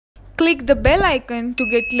Click the bell icon to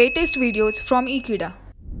get latest videos from Ekeeda.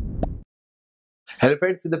 Hello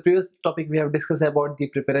friends, in the previous topic we have discussed about the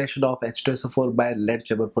preparation of H2SO4 by lead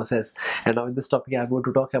chamber process, and now in this topic I am going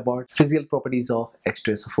to talk about physical properties of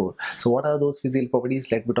H2SO4. So what are those physical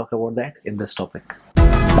properties? Let me talk about that in this topic.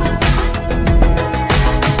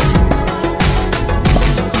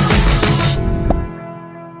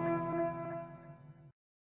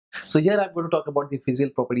 So here I'm going to talk about the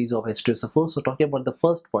physical properties of H2SO4. So talking about the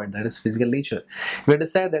first point, that is physical nature. We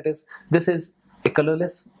understand that this is a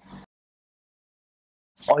colorless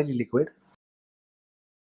oily liquid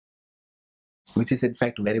which is in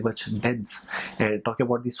fact very much dense. And talking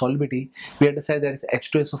about the solubility, we understand that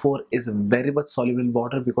H2SO4 is very much soluble in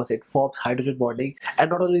water because it forms hydrogen bonding, and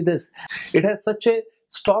not only this, it has such a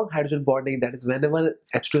strong hydrogen bonding that is whenever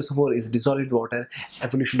H2SO4 is dissolved in water,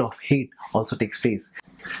 evolution of heat also takes place.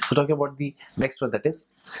 So talking about the next one, that is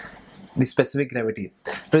the specific gravity.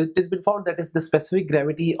 Now it has been found that is the specific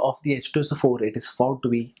gravity of the H2SO4, it is found to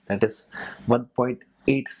be that is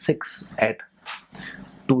 1.86 at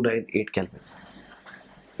 298 Kelvin,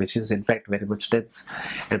 which is in fact very much dense.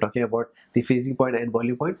 And talking about the freezing point and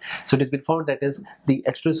boiling point, so it has been found that is the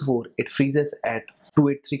H2SO4, it freezes at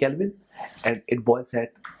 283 Kelvin and it boils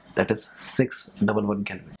at that is 611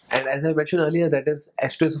 Kelvin. And as I mentioned earlier, that is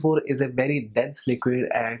H2SO4 is a very dense liquid,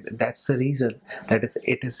 and that's the reason that is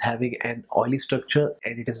it is having an oily structure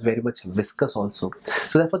and it is very much viscous also.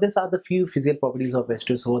 So therefore these are the few physical properties of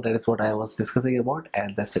H2SO4. That is what I was discussing about,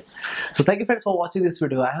 and that's it. So thank you friends for watching this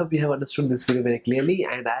video. I hope you have understood this video very clearly,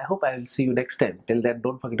 and I hope I will see you next time. Till then,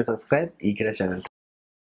 don't forget to subscribe Ekeeda channel.